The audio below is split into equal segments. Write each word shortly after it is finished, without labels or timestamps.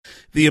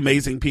The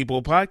Amazing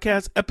People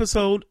Podcast,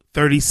 episode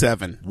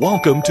 37.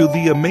 Welcome to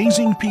the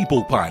Amazing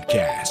People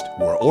Podcast,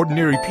 where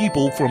ordinary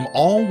people from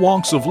all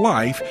walks of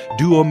life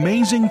do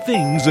amazing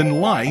things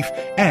in life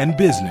and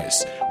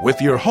business,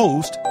 with your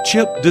host,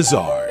 Chip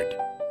Dizard.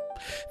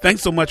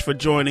 Thanks so much for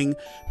joining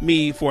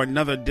me for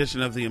another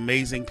edition of the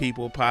Amazing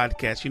People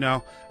Podcast. You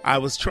know, I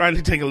was trying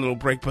to take a little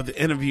break, but the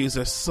interviews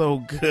are so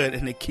good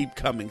and they keep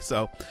coming.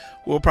 So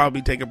we'll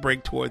probably take a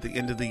break toward the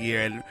end of the year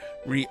and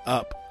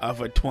re-up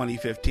for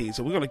 2015.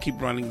 So we're going to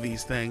keep running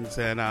these things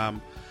and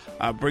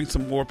bring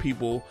some more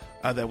people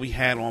that we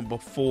had on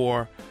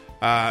before.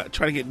 Try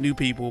to get new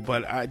people,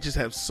 but I just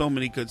have so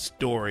many good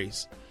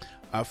stories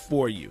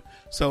for you.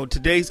 So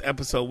today's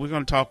episode, we're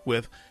going to talk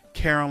with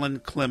Carolyn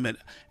Clement,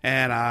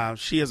 and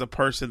she is a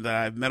person that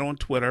I've met on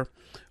Twitter,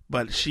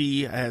 but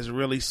she has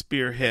really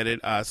spearheaded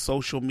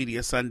Social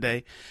Media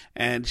Sunday,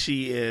 and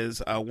she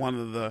is one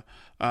of the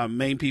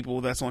main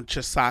people that's on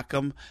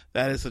Chisocum.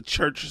 That is a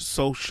church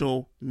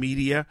social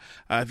media.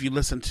 If you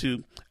listen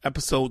to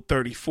episode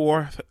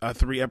 34,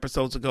 3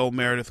 episodes ago,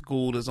 Meredith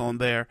Gould is on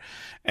there,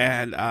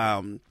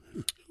 and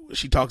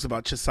she talks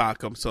about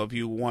Chisocum. So if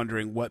you're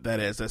wondering what that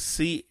is, a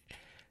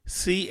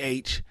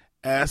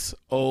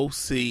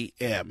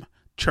SOCM,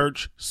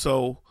 Church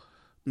Social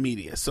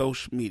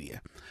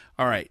Media.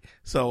 All right.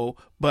 So,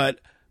 but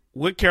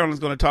what Carolyn's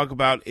going to talk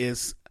about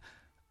is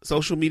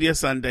Social Media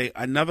Sunday,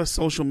 another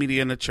social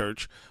media in the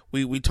church.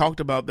 We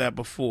talked about that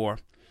before,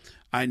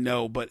 I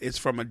know, but it's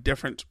from a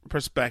different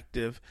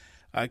perspective.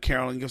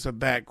 Carolyn gives a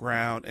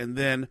background, and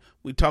then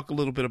we talk a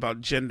little bit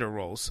about gender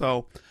roles.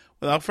 So,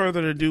 without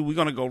further ado, we're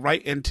going to go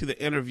right into the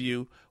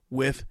interview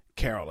with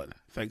Carolyn.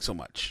 Thanks so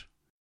much.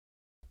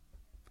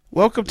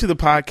 Welcome to the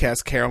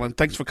podcast, Carolyn.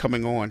 Thanks for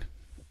coming on.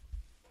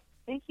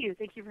 Thank you.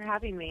 Thank you for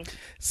having me.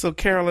 So,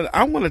 Carolyn,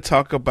 I want to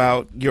talk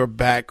about your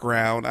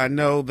background. I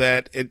know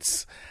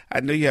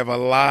you have a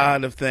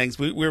lot of things.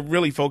 We're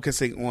really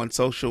focusing on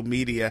social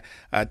media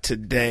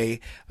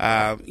today,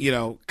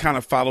 kind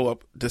of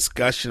follow-up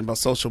discussion about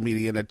social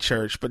media in the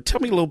church. But tell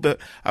me a little bit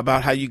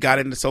about how you got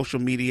into social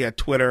media,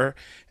 Twitter,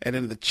 and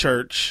in the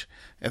church,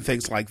 and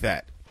things like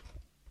that.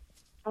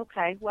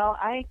 Okay. Well,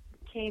 I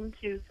came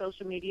to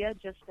social media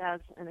just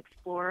as an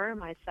explorer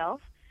myself.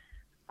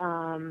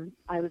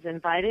 I was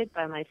invited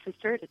by my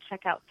sister to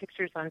check out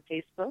pictures on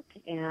Facebook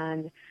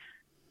and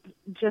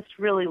just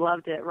really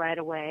loved it right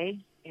away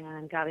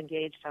and got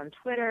engaged on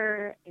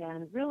Twitter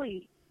and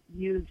really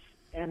use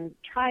and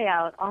try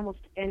out almost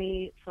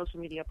any social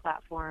media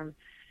platform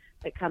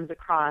that comes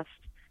across.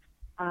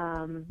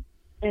 And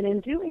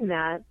in doing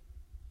that,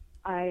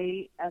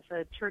 as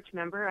a church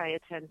member, I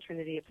attend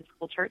Trinity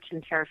Episcopal Church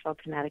in Terriffill,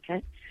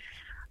 Connecticut.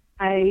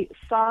 I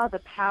saw the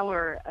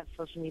power of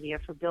social media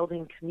for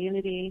building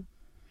community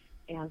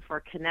and for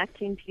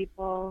connecting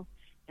people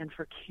and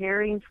for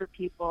caring for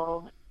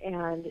people.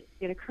 And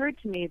it occurred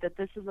to me that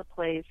this is a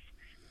place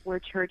where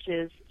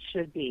churches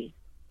should be,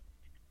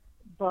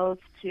 both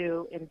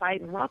to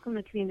invite and welcome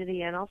the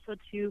community and also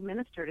to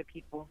minister to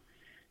people.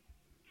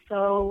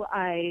 So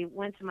I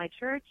went to my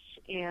church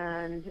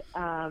and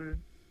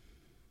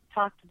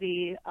talked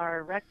to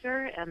our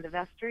rector and the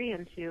vestry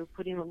into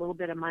putting a little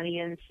bit of money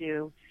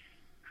into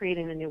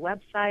creating a new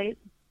website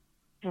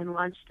and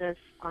launched this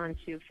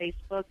onto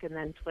Facebook and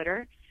then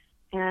Twitter,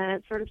 and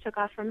it sort of took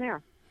off from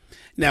there.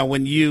 Now,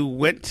 when you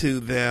went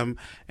to them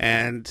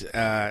and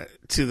to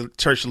the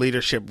church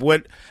leadership,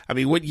 what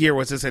year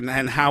was this, and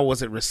how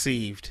was it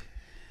received?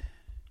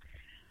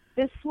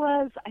 This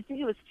was, I think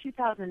it was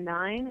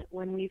 2009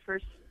 when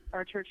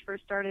our church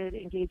first started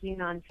engaging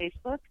on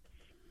Facebook,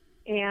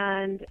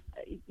 and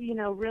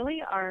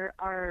really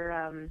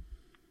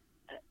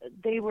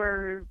they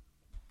were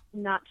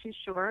not too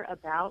sure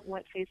about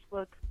what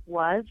Facebook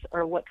was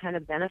or what kind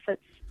of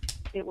benefits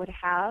it would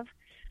have,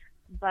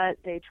 but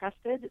they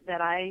trusted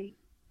that I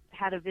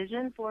had a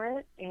vision for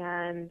it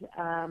and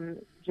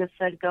just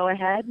said, go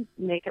ahead,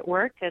 make it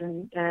work,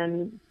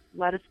 and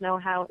let us know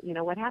how,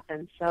 what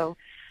happens. So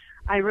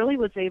I really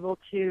was able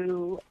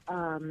to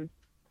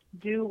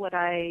do what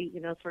I,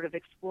 sort of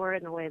explore it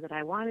in the way that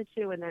I wanted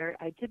to, and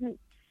I didn't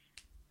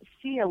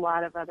see a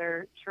lot of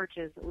other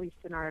churches, at least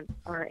in our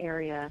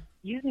area,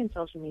 using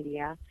social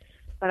media,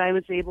 but I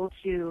was able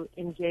to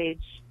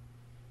engage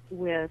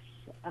with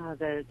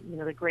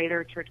the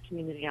greater church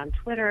community on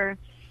Twitter,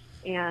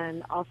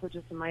 and also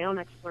just in my own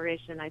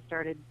exploration, I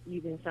started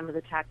using some of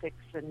the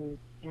tactics and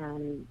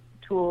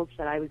tools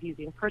that I was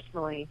using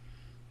personally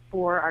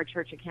for our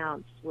church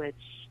accounts, which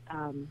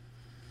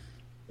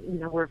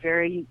were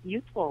very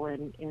useful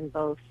in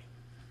both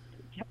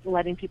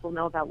letting people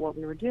know about what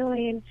we were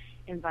doing,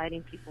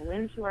 inviting people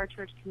into our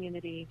church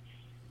community,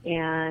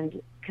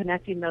 and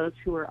connecting those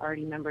who were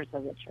already members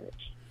of the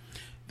church.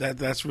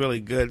 That's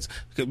really good,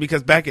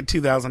 because back in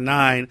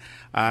 2009,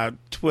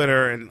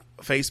 Twitter and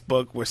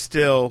Facebook were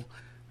still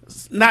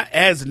not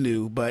as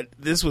new, but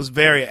this was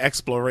very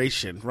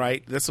exploration,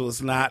 right? This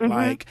was not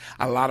like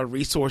a lot of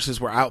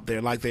resources were out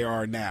there like there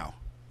are now,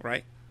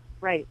 right?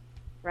 Right.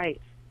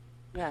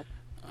 Yes.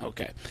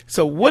 Okay.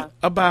 So what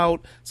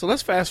about, so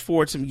let's fast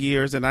forward some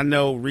years. And I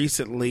know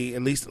recently,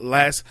 at least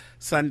last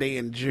Sunday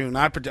in June,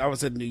 I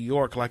was in New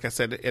York, like I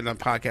said, in a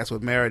podcast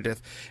with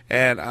Meredith.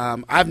 And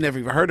I've never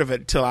even heard of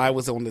it until I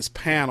was on this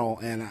panel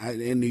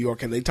in New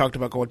York. And they talked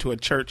about going to a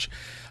church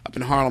up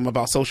in Harlem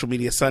about Social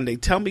Media Sunday.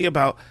 Tell me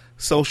about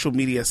Social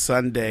Media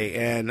Sunday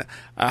and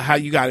how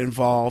you got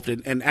involved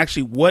and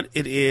actually what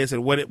it is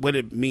and what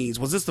it means.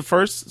 Was this the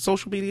first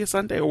Social Media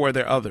Sunday or were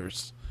there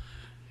others?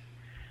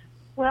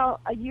 Well,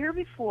 a year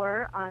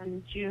before,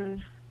 on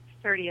June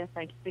 30th,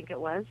 I think it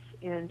was,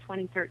 in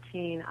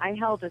 2013, I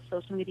held a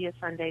Social Media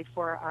Sunday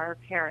for our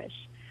parish.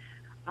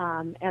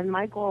 And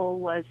my goal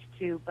was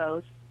to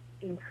both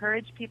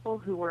encourage people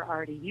who were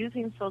already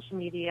using social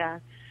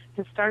media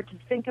to start to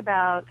think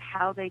about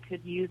how they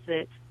could use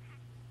it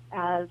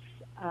as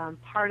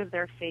part of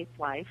their faith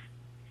life,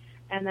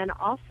 and then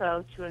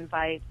also to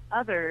invite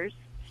others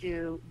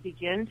to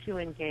begin to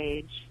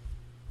engage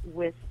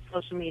with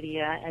social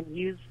media and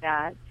use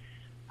that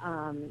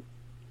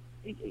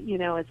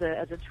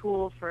as a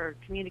tool for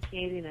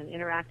communicating and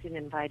interacting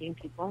and inviting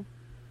people.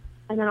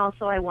 And then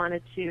also I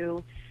wanted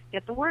to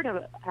get the word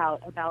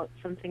out about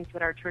some things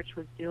that our church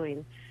was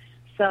doing.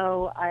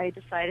 So I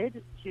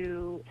decided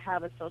to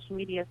have a Social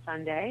Media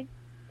Sunday,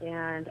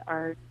 and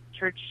our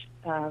church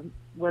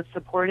was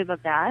supportive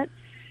of that.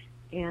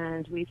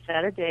 And we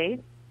set a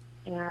date,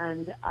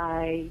 and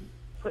I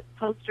put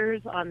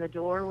posters on the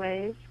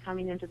doorways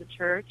coming into the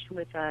church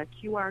with a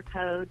QR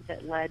code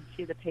that led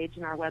to the page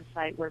in our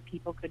website where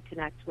people could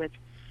connect with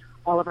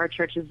all of our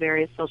church's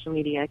various social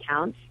media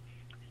accounts.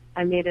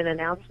 I made an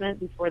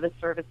announcement before the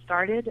service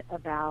started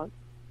about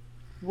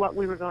what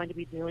we were going to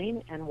be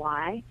doing and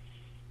why,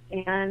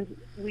 and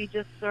we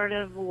just sort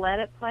of let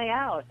it play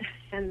out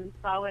and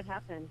saw what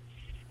happened.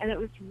 And it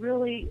was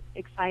really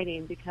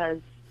exciting because,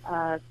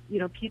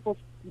 people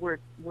were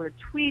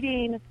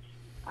tweeting,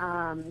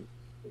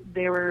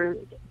 they were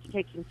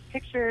taking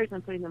pictures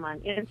and putting them on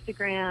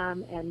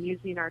Instagram and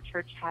using our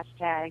church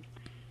hashtag.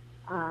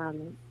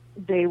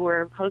 They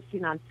were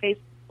posting on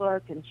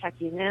Facebook and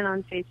checking in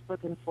on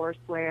Facebook and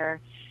Foursquare.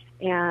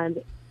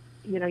 And,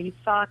 you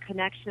saw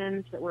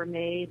connections that were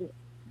made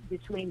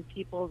between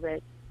people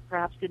that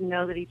perhaps didn't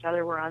know that each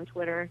other were on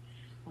Twitter.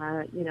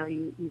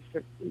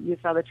 You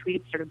saw the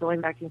tweets sort of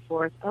going back and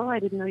forth. Oh, I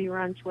didn't know you were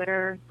on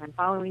Twitter. I'm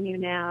following you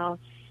now.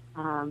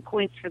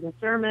 Points for the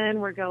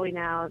sermon were going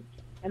out.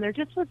 And there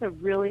just was a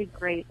really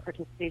great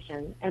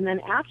participation. And then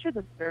after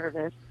the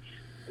service,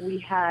 we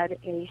had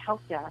a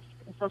help desk,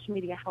 a social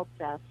media help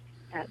desk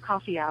at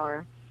coffee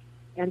hour.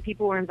 And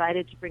people were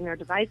invited to bring their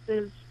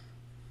devices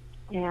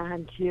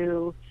and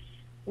to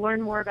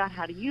learn more about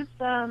how to use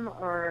them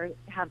or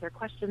have their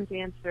questions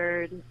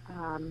answered.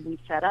 We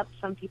set up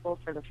some people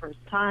for the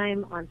first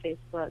time on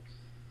Facebook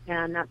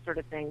and that sort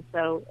of thing.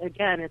 So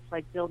again, it's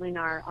like building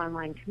our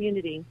online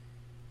community,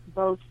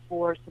 both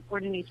for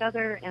supporting each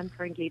other and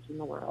for engaging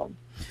the world.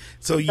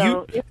 So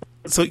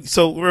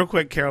real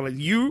quick, Carolyn,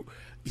 you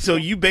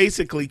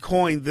basically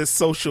coined this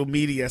Social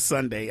Media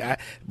Sunday.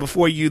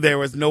 Before you, there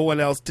was no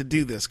one else to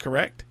do this,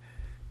 correct?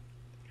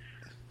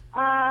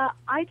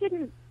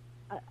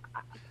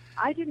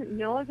 I didn't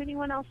know of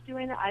anyone else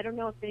doing it. I don't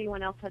know if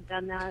anyone else had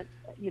done that,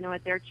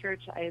 at their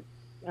church.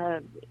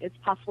 It's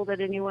possible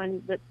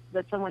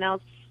that someone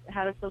else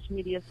had a Social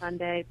Media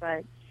Sunday,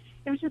 but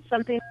it was just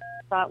something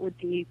I thought would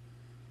be,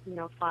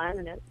 fun,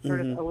 and it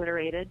sort of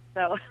alliterated.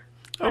 So.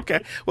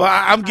 Okay. Well,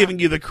 I'm giving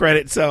you the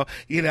credit, so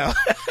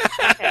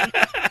Okay.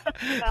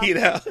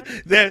 Well,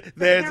 there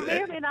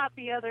may or may not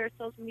be other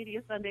Social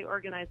Media Sunday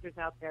organizers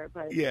out there,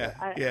 but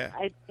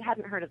I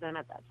hadn't heard of them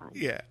at that time.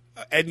 Yeah,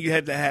 and you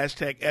had the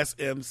hashtag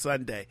SM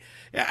Sunday.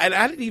 And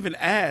I didn't even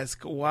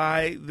ask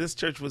why this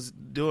church was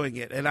doing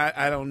it, and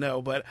I don't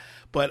know, but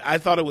I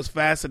thought it was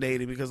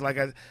fascinating because, like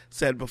I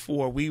said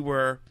before, we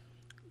were,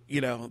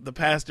 the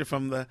pastor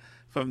from the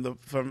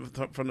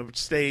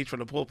stage, from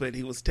the pulpit,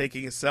 he was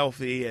taking a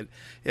selfie, and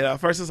at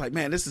first I was like,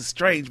 man, this is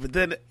strange, but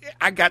then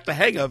I got the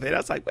hang of it. I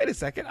was like, wait a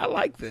second, I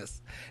like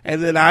this.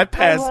 And then I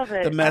passed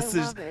the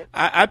message.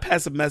 I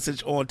passed a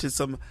message on to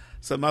some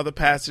other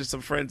pastors,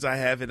 some friends I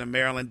have in the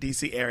Maryland,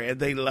 D.C. area, and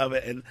they love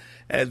it,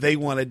 and they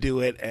want to do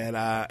it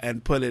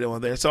and put it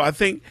on there. So I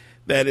think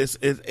that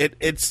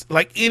it's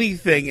like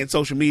anything in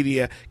social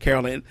media,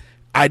 Carolyn,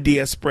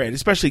 ideas spread,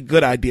 especially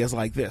good ideas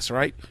like this,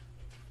 right?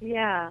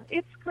 Yeah,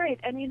 it's great.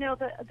 And,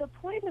 the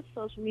point of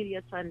Social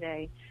Media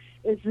Sunday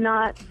is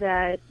not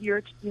that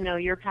your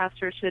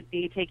pastor should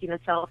be taking a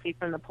selfie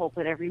from the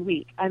pulpit every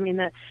week. I mean,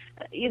 that's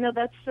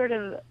sort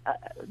of,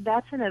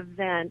 that's an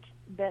event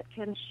that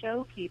can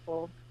show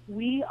people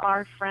we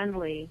are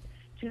friendly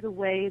to the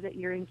way that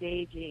you're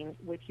engaging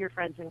with your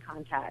friends and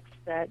contacts,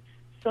 that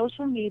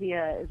social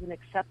media is an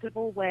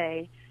acceptable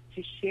way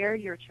to share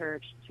your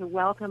church, to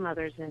welcome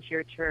others into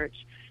your church,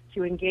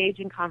 to engage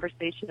in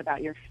conversation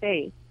about your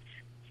faith.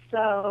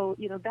 So,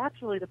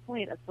 that's really the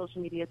point of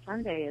Social Media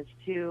Sunday is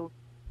to,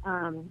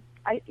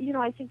 I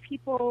think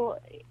people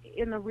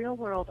in the real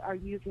world are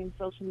using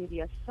social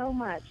media so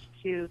much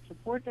to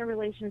support their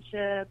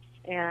relationships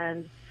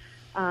and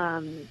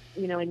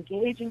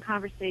engage in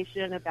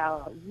conversation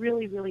about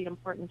really, really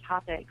important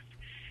topics.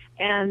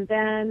 And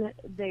then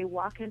they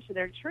walk into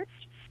their church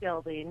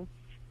building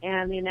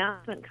and the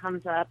announcement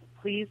comes up,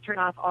 please turn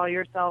off all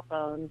your cell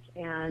phones.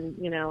 And,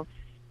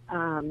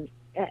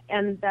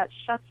 and that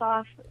shuts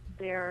off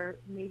their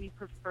maybe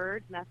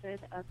preferred method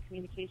of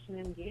communication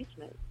and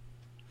engagement.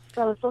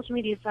 So Social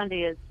Media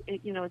Sunday is,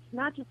 it's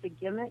not just a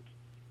gimmick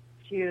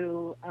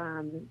to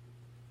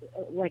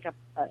like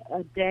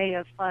a day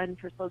of fun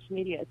for social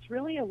media. It's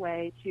really a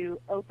way to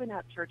open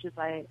up churches'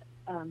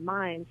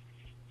 minds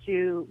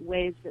to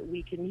ways that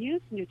we can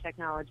use new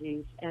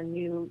technologies and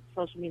new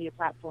social media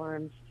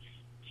platforms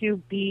to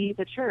be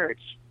the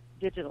church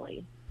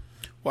digitally.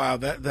 Wow,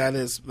 that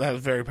is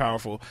very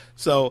powerful.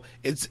 So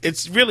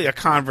it's really a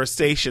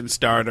conversation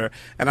starter,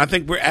 and I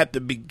think we're at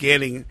the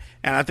beginning.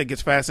 And I think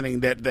it's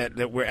fascinating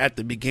that we're at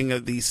the beginning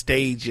of these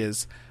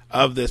stages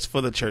of this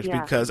for the church,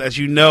 because, as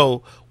you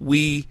know,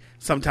 we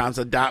sometimes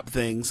adopt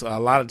things a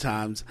lot of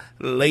times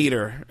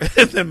later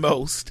than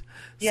most.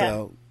 Yeah.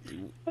 So,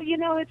 but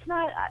it's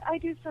not. I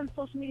do some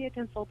social media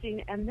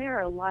consulting, and there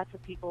are lots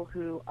of people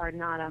who are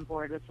not on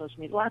board with social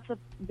media. Lots of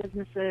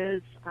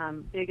businesses,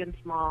 big and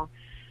small.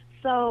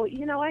 So,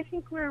 I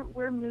think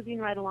we're moving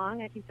right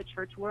along. I think the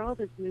church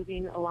world is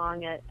moving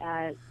along at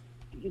a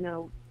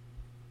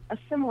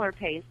similar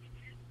pace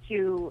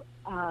to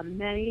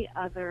many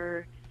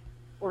other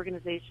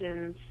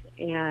organizations.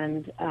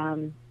 And,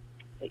 I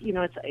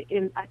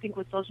think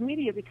with social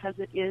media, because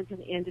it is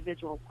an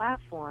individual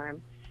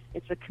platform,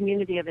 it's a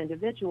community of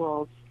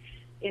individuals.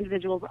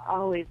 Individuals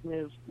always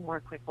move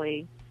more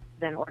quickly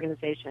than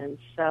organizations.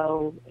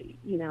 So,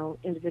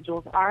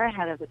 individuals are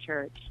ahead of the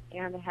church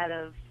and ahead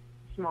of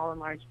small and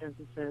large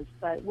businesses,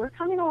 but we're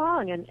coming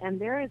along, and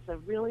there is a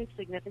really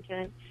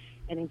significant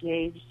and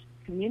engaged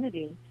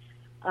community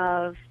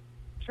of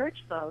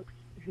church folks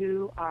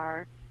who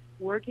are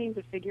working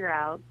to figure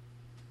out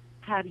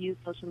how to use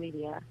social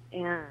media.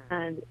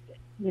 And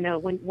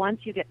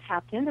once you get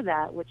tapped into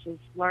that, which is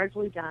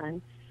largely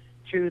done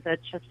through the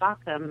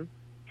Chisocum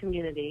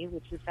community,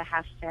 which is the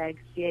hashtag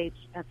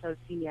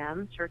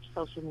CHSOCM, church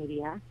social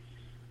media,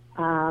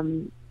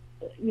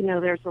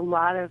 there's a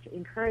lot of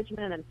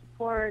encouragement and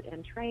support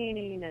and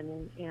training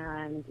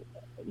and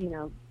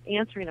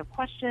answering of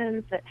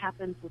questions that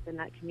happens within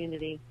that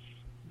community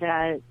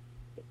that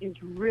is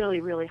really,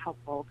 really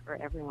helpful for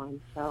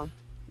everyone. So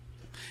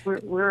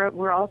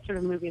we're all sort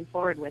of moving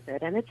forward with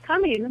it, and it's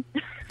coming.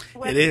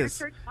 Whether it your is.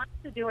 church wants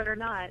to do it or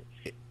not,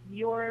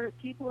 your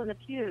people in the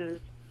pews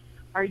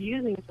are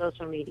using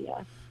social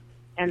media,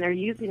 and they're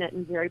using it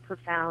in very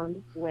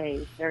profound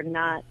ways. They're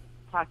not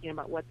talking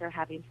about what they're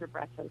having for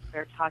breakfast.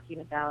 They're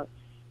talking about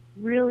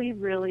really,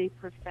 really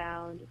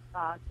profound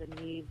thoughts and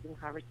needs and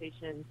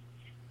conversations.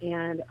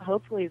 And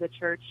hopefully the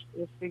church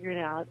is figuring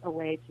out a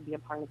way to be a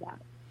part of that.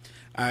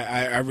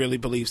 I really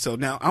believe so.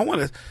 Now, I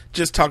want to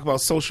just talk about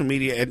social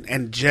media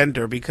and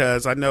gender,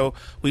 because I know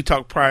we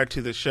talked prior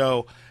to the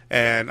show,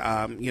 and,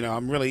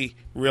 I'm really,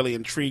 really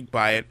intrigued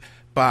by it,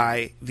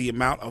 by the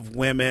amount of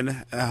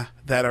women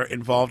that are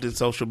involved in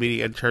social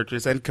media and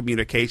churches and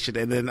communication,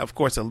 and then, of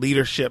course, the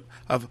leadership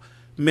of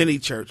many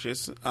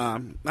churches,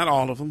 not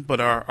all of them,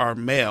 but are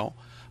male.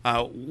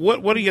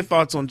 What are your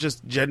thoughts on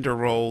just gender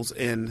roles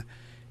in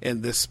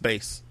this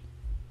space?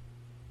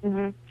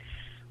 Mm-hmm.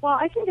 Well,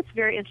 I think it's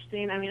very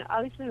interesting. I mean,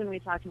 obviously, when we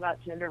talk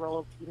about gender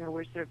roles,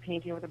 we're sort of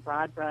painting with a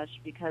broad brush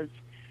because,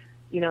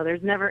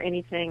 there's never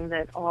anything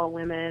that all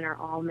women or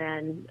all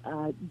men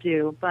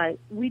do. But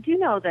we do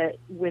know that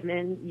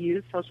women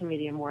use social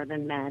media more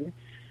than men.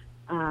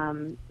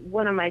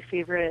 One of my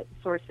favorite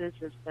sources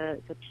is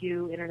the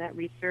Pew Internet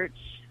Research,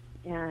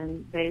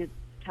 and they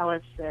tell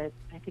us that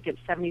I think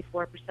it's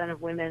 74%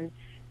 of women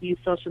use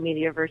social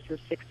media versus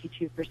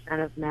 62%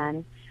 of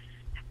men.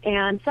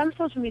 And some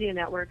social media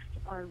networks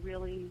are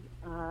really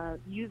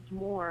used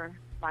more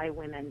by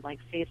women, like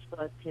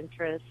Facebook,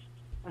 Pinterest,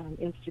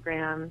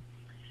 Instagram.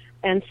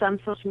 And some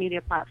social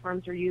media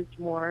platforms are used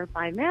more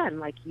by men,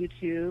 like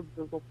YouTube,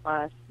 Google+,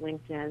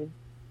 LinkedIn,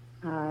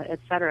 et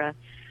cetera.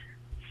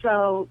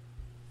 So,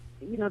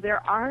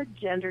 there are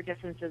gender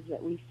differences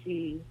that we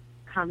see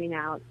coming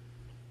out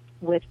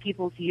with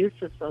people's use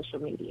of social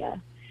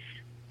media.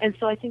 And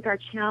so I think our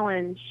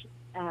challenge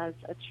as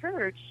a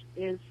church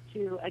is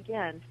to,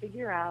 again,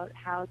 figure out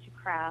how to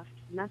craft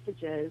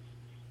messages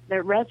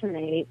that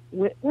resonate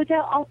with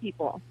all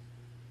people,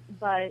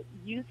 but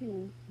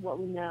using what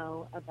we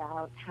know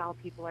about how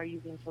people are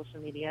using social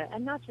media,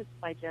 and not just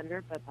by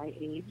gender, but by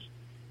age.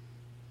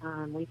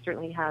 We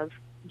certainly have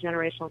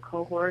generational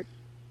cohorts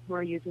who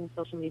are using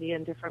social media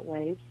in different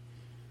ways,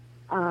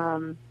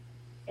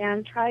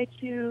 and try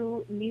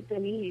to meet the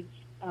needs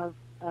of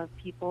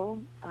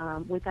people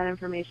with that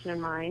information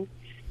in mind,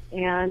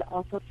 and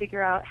also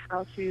figure out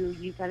how to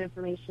use that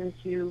information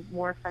to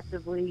more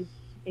effectively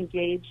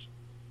engage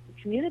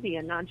the community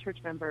and non-church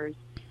members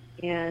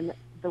in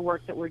the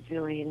work that we're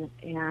doing,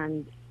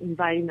 and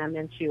inviting them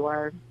into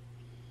our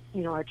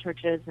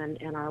churches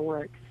and our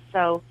work.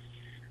 So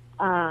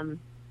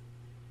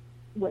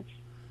what's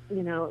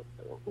you know,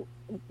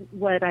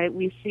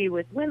 we see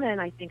with women,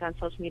 I think, on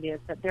social media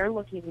is that they're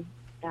looking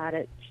at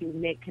it to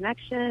make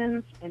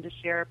connections and to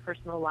share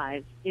personal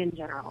lives in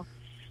general.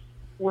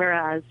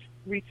 Whereas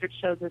research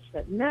shows us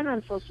that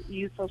men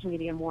use social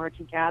media more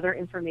to gather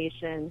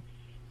information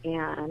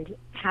and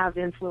have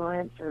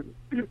influence or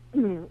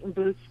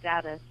boost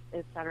status,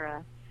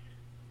 etc.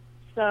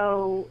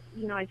 So,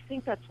 you know, I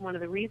think that's one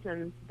of the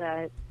reasons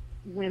that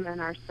women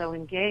are so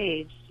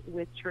engaged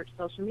with church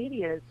social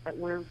media is that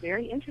we're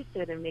very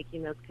interested in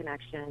making those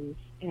connections,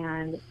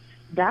 and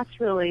that's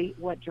really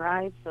what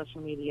drives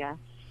social media.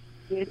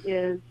 It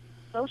is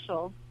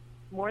social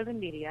more than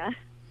media.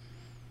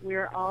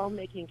 We're all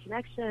making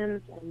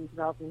connections and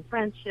developing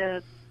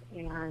friendships,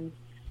 and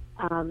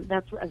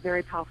that's a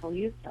very powerful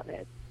use of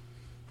it.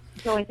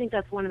 So I think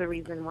that's one of the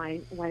reasons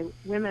why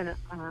women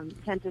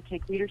tend to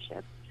take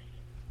leadership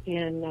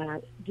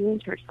in doing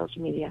church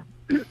social media.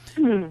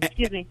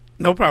 Excuse me.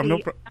 No problem.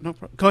 No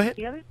problem. Go ahead.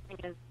 The other thing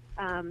is,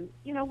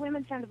 you know,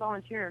 women tend to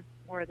volunteer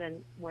more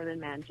than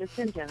men, just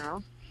in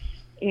general,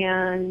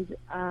 and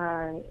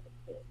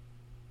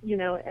you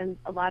know, and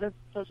a lot of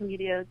social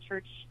media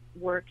church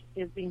work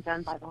is being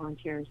done by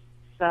volunteers.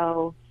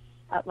 So,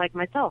 like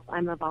myself,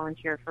 I'm a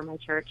volunteer for my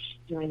church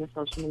doing the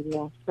social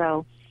media.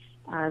 So,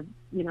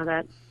 you know,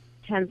 that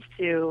tends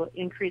to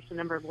increase the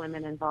number of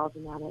women involved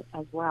in that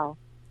as well.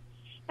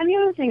 And the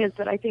other thing is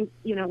that I think,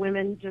 you know,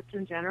 women just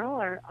in general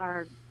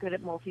are good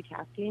at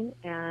multitasking,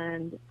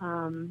 and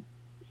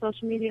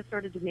social media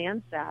sort of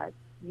demands that.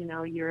 You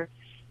know, you're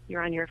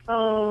on your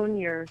phone,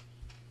 you're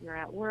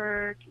at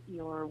work,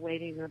 you're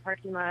waiting in the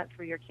parking lot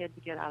for your kid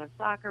to get out of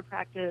soccer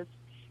practice,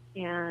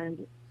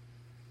 and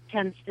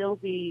can still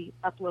be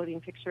uploading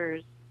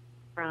pictures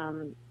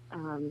from,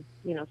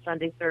 you know,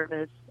 Sunday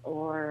service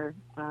or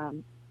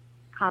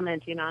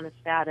commenting on a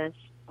status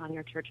on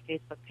your church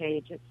Facebook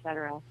page,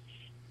 etc.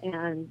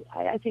 And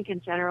I think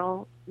in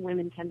general,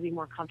 women tend to be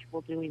more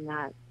comfortable doing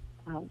that.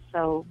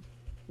 So,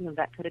 you know,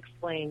 that could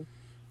explain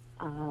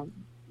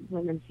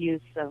women's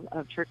use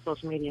of church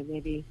social media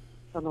maybe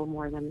a little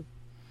more than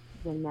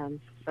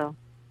men. So,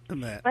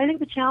 but I think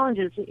the challenge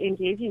is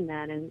engaging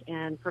men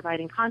and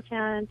providing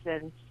content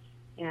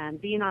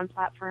and being on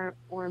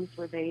platforms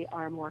where they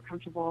are more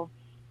comfortable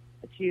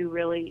to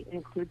really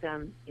include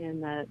them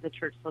in the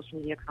church social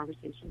media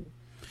conversation.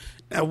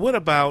 Now, what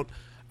about,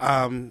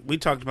 we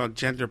talked about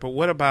gender, but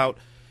what about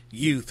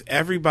youth?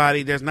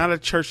 Everybody, there's not a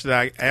church that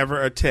I ever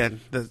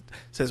attend that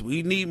says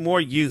we need more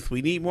youth,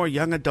 we need more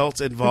young adults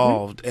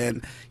involved. Mm-hmm.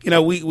 And, you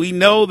know, we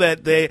know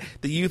that the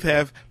youth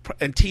have,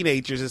 and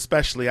teenagers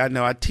especially, I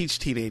know I teach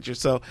teenagers,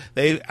 so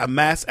they a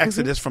mass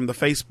exodus from the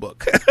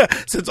Facebook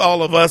since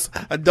all of us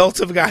adults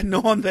have gotten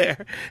on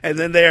there. And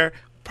then they're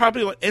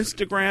probably on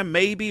Instagram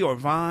maybe, or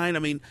Vine. I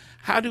mean,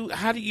 how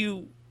do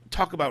you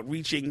talk about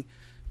reaching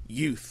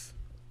youth?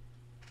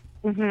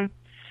 Mm-hmm.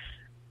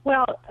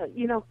 Well,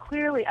 you know,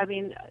 clearly, I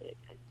mean,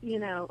 you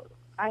know,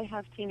 I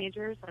have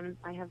teenagers, and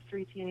I have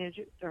two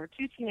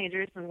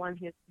teenagers and one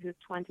who's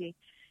 20.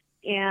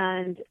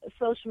 And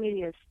social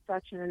media is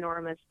such an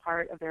enormous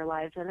part of their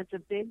lives, and it's a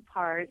big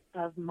part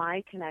of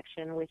my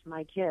connection with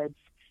my kids.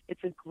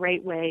 It's a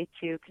great way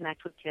to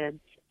connect with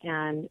kids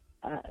and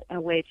a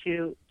way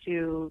to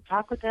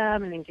talk with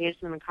them and engage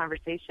them in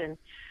conversation.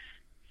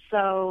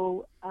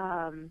 So,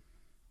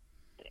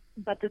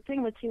 but the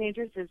thing with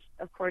teenagers is,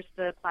 of course,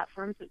 the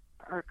platforms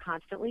are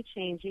constantly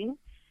changing.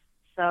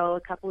 So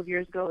a couple of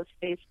years ago it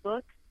was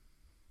Facebook.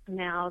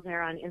 Now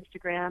they're on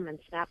Instagram and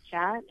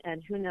Snapchat,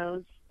 and who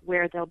knows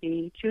where they'll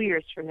be 2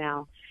 years from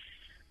now.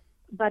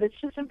 But it's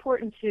just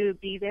important to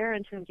be there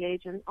and to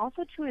engage, and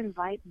also to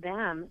invite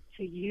them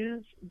to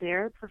use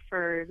their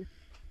preferred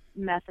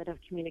method of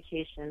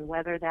communication,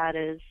 whether that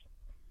is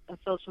a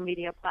social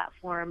media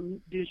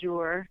platform du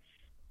jour,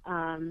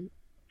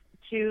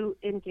 to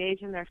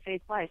engage in their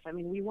faith life. I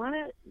mean,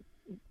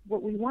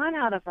 what we want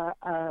out of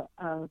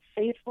a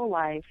faithful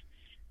life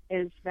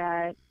is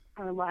that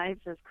our lives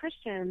as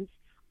Christians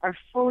are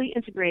fully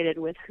integrated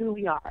with who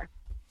we are.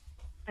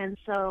 And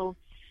so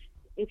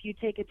if you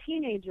take a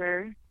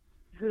teenager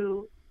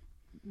who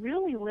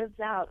really lives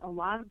out a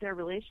lot of their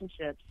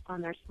relationships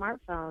on their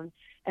smartphone,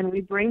 and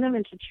we bring them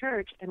into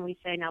church and we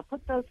say, now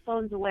put those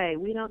phones away.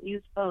 We don't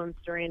use phones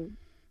during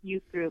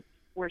youth group,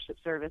 worship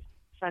service,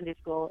 Sunday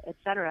school,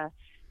 etc.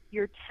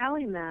 You're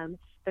telling them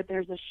that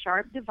there's a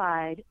sharp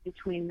divide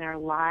between their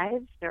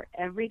lives, their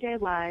everyday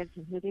lives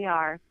and who they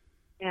are,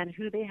 and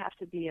who they have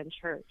to be in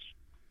church.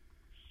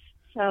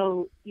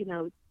 So, you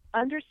know,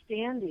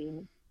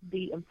 understanding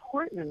the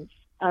importance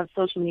of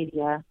social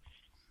media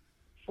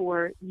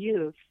for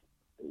youth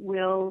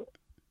will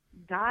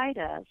guide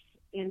us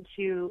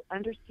into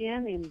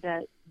understanding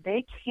that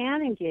they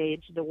can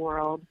engage the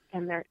world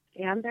and their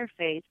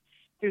faith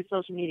through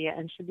social media,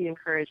 and should be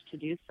encouraged to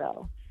do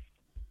so.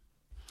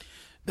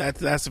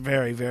 That's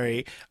very,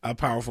 very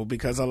powerful,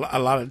 because a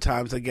lot of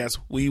times, I guess,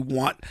 we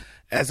want,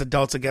 as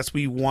adults, I guess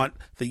we want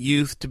the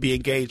youth to be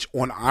engaged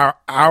on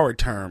our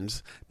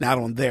terms, not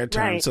on their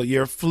terms. Right. So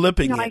you're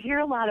flipping it. I hear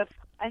a lot of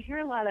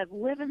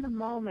live in the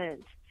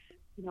moment,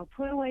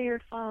 put away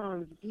your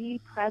phones, be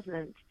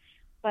present.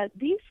 But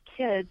these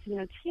kids,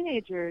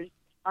 teenagers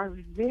are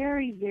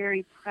very,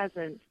 very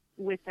present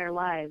with their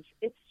lives.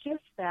 It's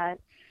just that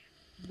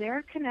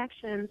their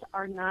connections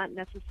are not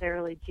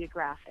necessarily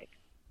geographic.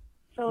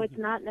 So it's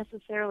not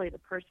necessarily the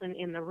person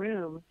in the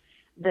room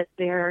that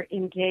they're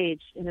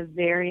engaged in a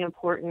very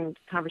important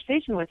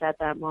conversation with at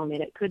that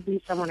moment. It could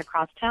be someone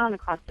across town,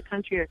 across the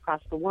country, or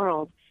across the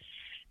world.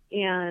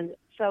 And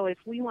so if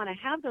we want to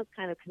have those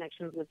kind of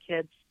connections with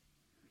kids,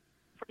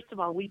 first of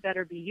all, we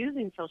better be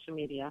using social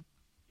media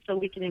so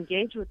we can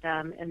engage with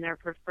them in their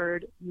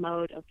preferred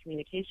mode of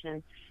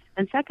communication.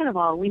 And second of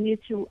all, we need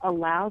to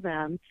allow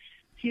them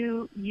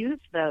to use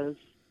those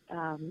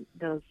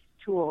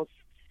tools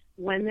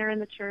when they're in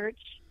the church,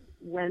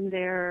 when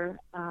they're,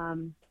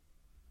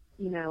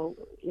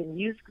 in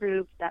youth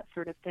groups, that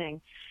sort of thing.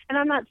 And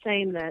I'm not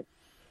saying that,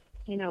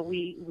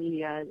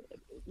 we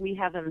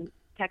have them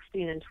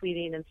texting and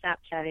tweeting and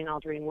Snapchatting all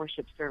during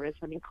worship service.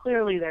 I mean,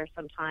 clearly there are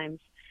some times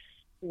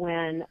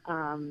when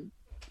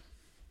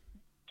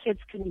kids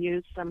can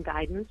use some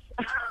guidance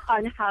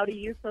on how to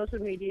use social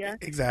media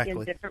in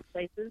different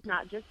places,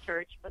 not just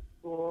church, but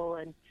school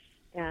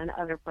and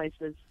other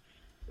places.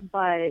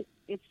 But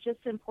it's just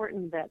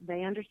important that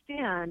they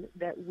understand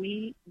that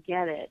we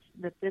get it,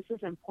 that this is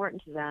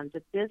important to them,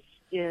 that this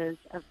is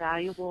a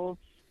valuable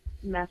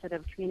method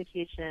of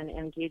communication and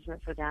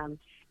engagement for them,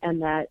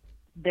 and that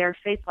their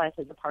faith life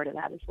is a part of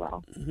that as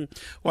well. Mm-hmm.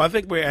 Well, I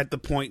think we're at the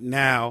point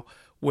now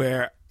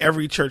where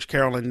every church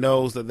Carolyn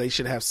knows that they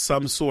should have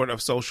some sort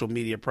of social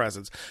media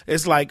presence.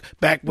 It's like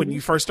back when you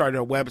first started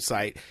a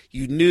website,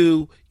 you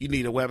knew you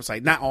need a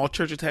website. Not all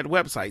churches had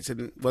websites.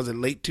 And was it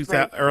early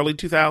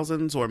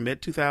 2000s or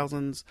mid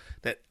 2000s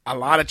that a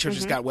lot of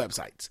churches got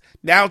websites?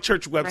 Now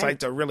church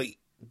websites are really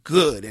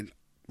good and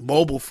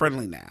mobile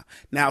friendly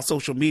now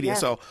social media.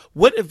 So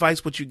what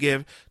advice would you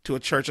give to a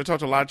church? I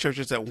talked to a lot of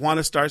churches that want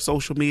to start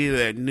social media,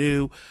 that are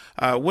new.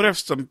 What are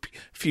some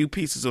few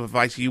pieces of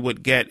advice you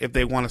would get if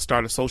they want to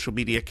start a social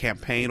media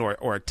campaign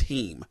or a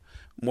team,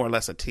 more or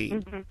less a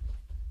team?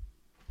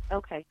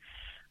 Okay.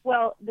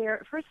 Well,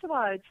 first of all,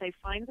 I would say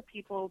find the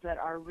people that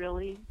are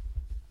really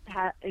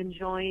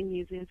enjoying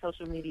using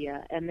social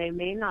media, and they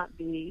may not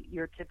be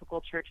your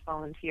typical church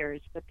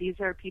volunteers, but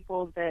these are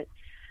people that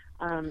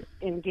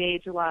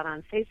engage a lot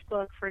on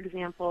Facebook, for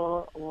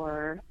example,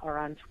 or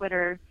on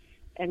Twitter,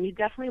 and you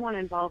definitely want to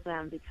involve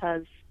them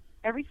because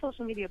every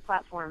social media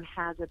platform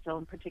has its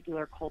own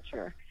particular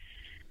culture.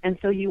 And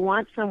so you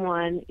want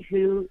someone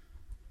who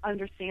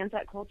understands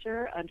that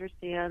culture,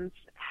 understands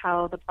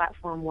how the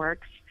platform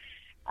works,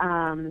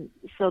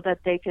 so that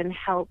they can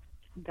help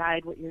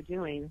guide what you're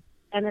doing.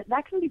 And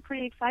that can be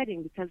pretty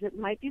exciting because it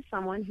might be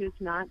someone who's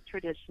not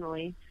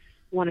traditionally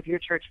one of your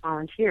church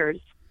volunteers.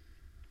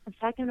 And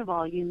second of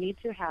all, you need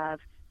to have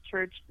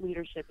church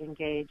leadership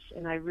engaged,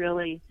 and I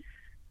really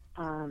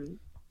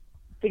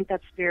think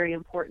that's very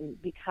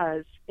important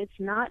because it's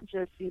not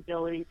just the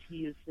ability to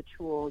use the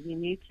tool. You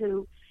need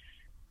to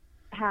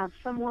have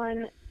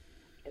someone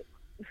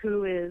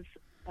who is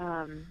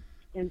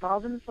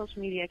involved in the social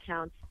media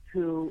accounts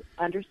who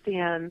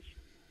understands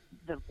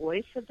the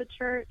voice of the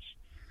church,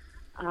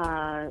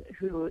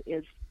 who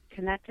is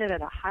connected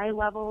at a high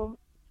level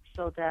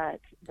so that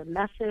the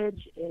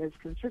message is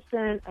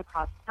consistent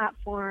across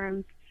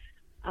platforms.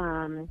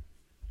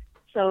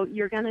 So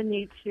you're going to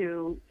need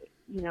to,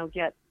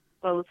 get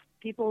both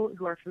people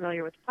who are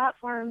familiar with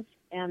platforms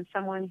and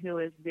someone who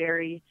is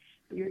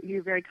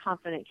you're very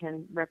confident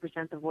can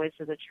represent the voice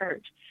of the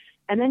church.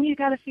 And then you've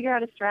got to figure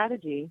out a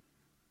strategy.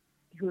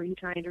 Who are you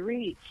trying to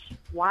reach?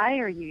 Why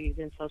are you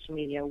using social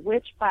media?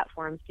 Which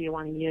platforms do you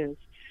want to use?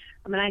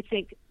 I mean, I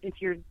think if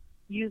you're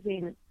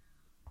using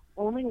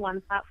only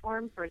one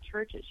platform for a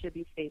church, it should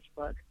be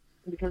Facebook,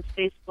 because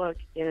Facebook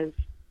is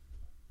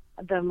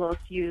the most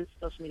used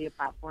social media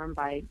platform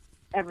by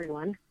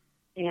everyone,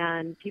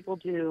 and people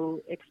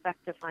do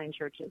expect to find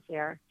churches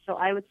there. So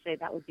I would say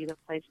that would be the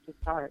place to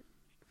start.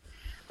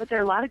 But there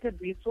are a lot of good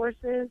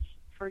resources.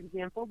 For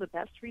example, the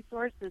best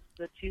resource is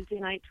the Tuesday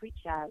night tweet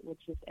chat,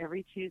 which is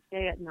every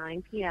Tuesday at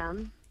 9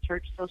 p.m.,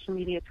 church social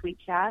media tweet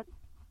chat.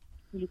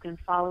 You can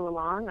follow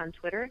along on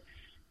Twitter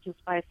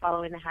just by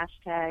following the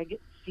hashtag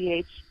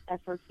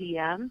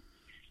CHSOCM.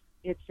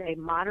 It's a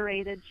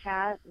moderated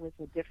chat with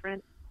a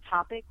different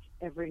topic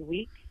every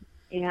week,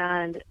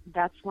 and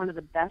that's one of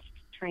the best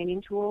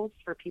training tools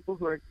for people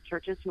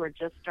churches who are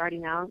just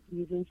starting out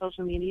using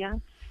social media.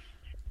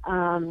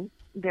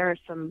 There are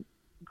some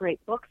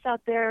great books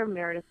out there.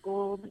 Meredith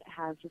Gould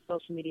has the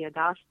Social Media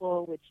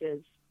Gospel, which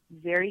is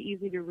very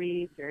easy to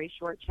read, very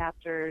short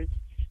chapters,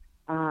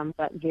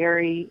 but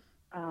very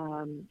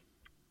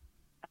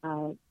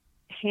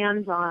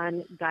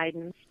hands-on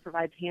guidance,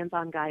 provides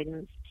hands-on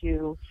guidance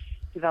to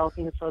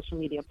developing a social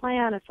media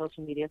plan, a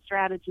social media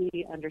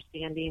strategy,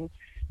 understanding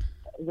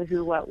the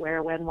who, what,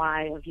 where, when,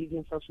 why of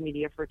using social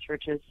media for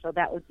churches. So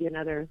that would be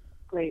another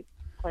great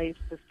place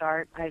to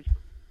start. I've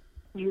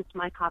used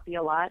my copy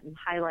a lot and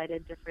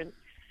highlighted different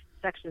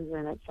sections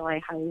in it, so I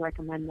highly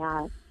recommend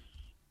that.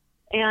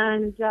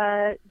 And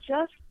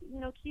just,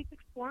 keep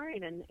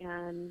exploring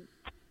and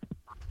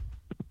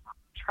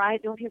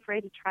don't be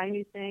afraid to try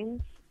new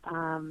things.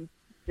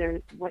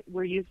 What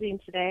we're using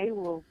today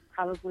will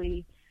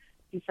probably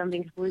be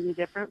something completely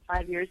different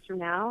 5 years from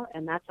now,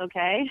 and that's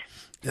okay.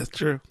 That's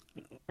true.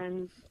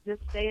 And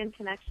just stay in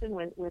connection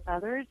with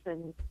others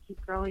and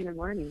keep growing and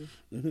learning.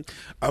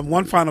 Mm-hmm.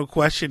 One final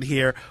question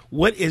here.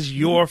 What is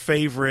your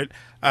favorite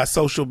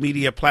social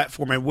media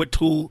platform, and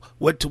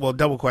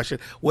double question,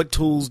 what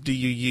tools do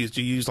you use?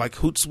 Do you use like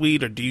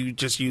Hootsuite, or do you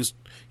just use,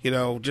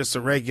 just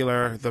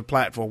the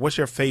platform? What's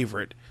your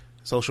favorite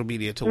social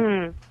media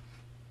tool?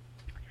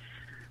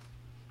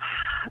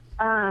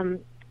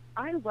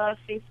 I love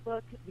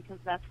Facebook because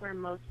that's where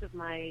most of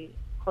my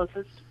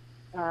closest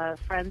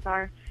friends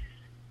are.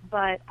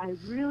 But I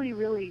really,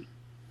 really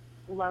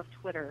love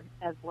Twitter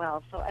as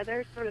well. So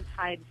they're sort of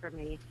tied for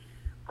me.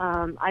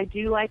 I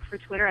do like for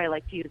Twitter, I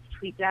like to use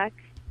TweetDeck.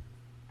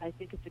 I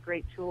think it's a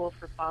great tool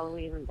for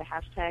following the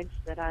hashtags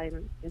that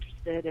I'm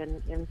interested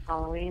in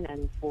following,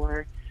 and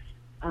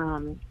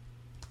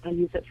I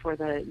use it for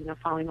the,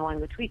 following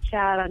along the tweet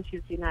chat on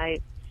Tuesday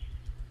night.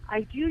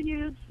 I do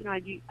use, I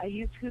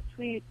use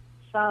Hootsuite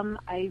some.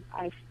 I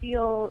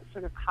feel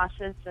sort of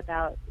cautious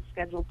about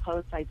scheduled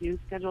posts. I do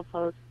schedule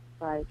posts,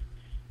 but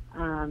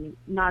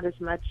not as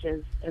much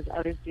as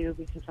others do,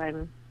 because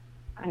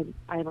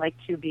I like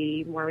to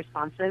be more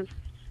responsive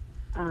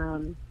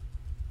in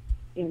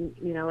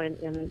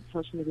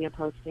social media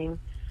posting.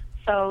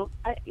 So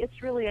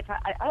it's really I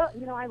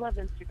love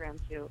Instagram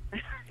too,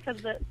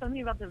 because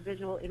something about the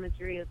visual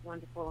imagery is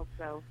wonderful.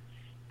 So,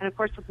 and of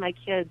course with my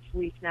kids,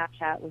 we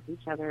Snapchat with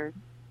each other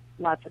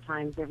lots of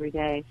times every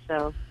day.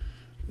 So.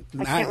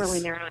 Nice. I can't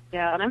really narrow it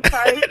down. I'm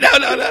sorry.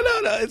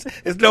 No.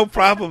 It's no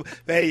problem.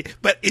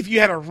 But if you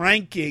had a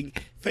ranking,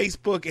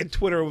 Facebook and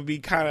Twitter would be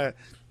kind of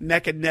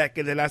neck and neck,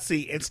 and then I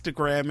see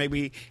Instagram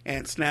maybe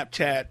and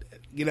Snapchat,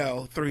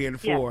 3 and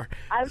 4. Yes.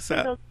 I would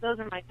say those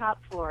are my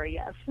top 4.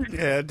 Yes.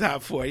 Yeah,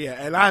 top 4. Yeah,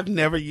 and I've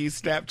never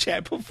used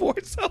Snapchat before,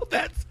 so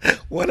that's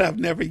what I've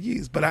never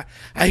used. But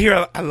I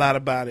hear a lot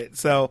about it.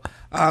 So,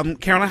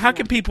 Caroline, how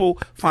can people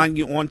find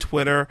you on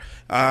Twitter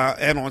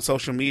and on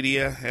social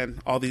media and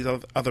all these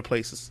other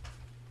places?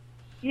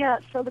 Yeah,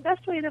 so the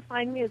best way to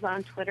find me is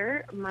on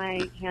Twitter.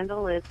 My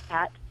handle is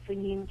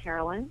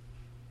 @SingingCarolyn,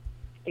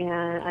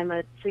 and I'm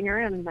a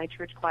singer in my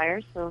church choir,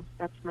 so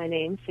that's my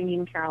name,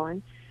 Singing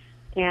Carolyn.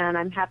 And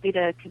I'm happy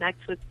to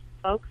connect with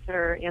folks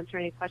or answer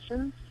any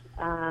questions.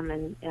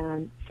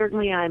 And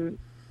certainly I'm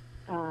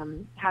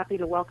happy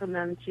to welcome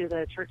them to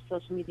the church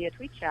social media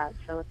tweet chat.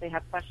 So if they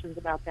have questions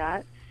about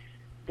that,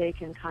 they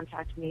can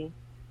contact me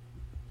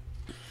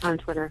on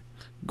Twitter.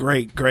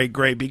 Great.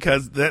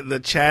 Because the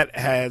chat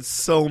has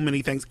so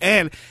many things.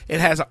 And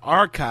it has an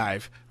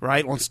archive,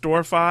 right, on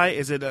Storify.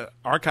 Is it an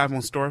archive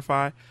on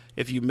Storify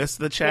if you missed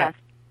the chat?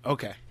 Yes.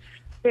 Okay.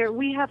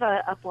 We have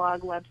a blog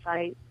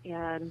website,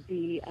 and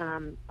the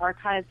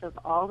archives of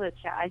all the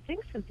chat, I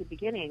think since the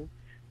beginning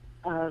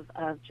of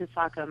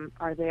Chisocum,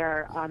 are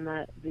there on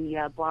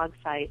the blog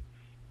site.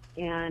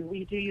 And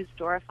we do use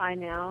Storify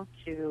now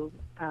to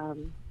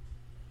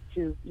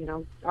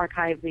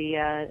archive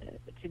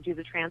to do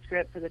the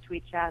transcript for the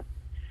tweet chat.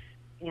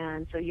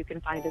 And so you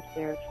can find us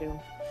there too.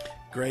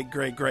 Great.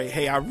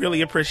 Hey, I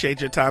really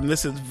appreciate your time.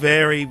 This is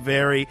very,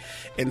 very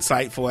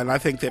insightful, and I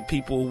think that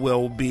people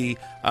will be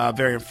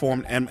very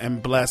informed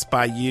and blessed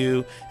by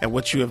you and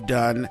what you have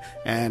done,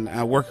 and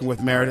working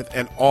with Meredith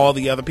and all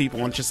the other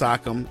people on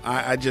Chisocum.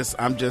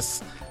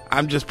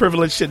 I'm just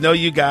privileged to know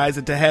you guys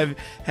and to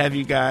have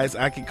you guys.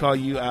 I can call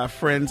you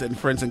friends and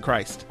friends in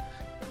Christ.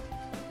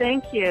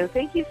 Thank you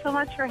so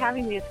much for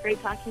having me. It's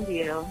great talking to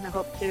you, and I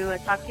hope to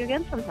talk to you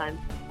again sometime.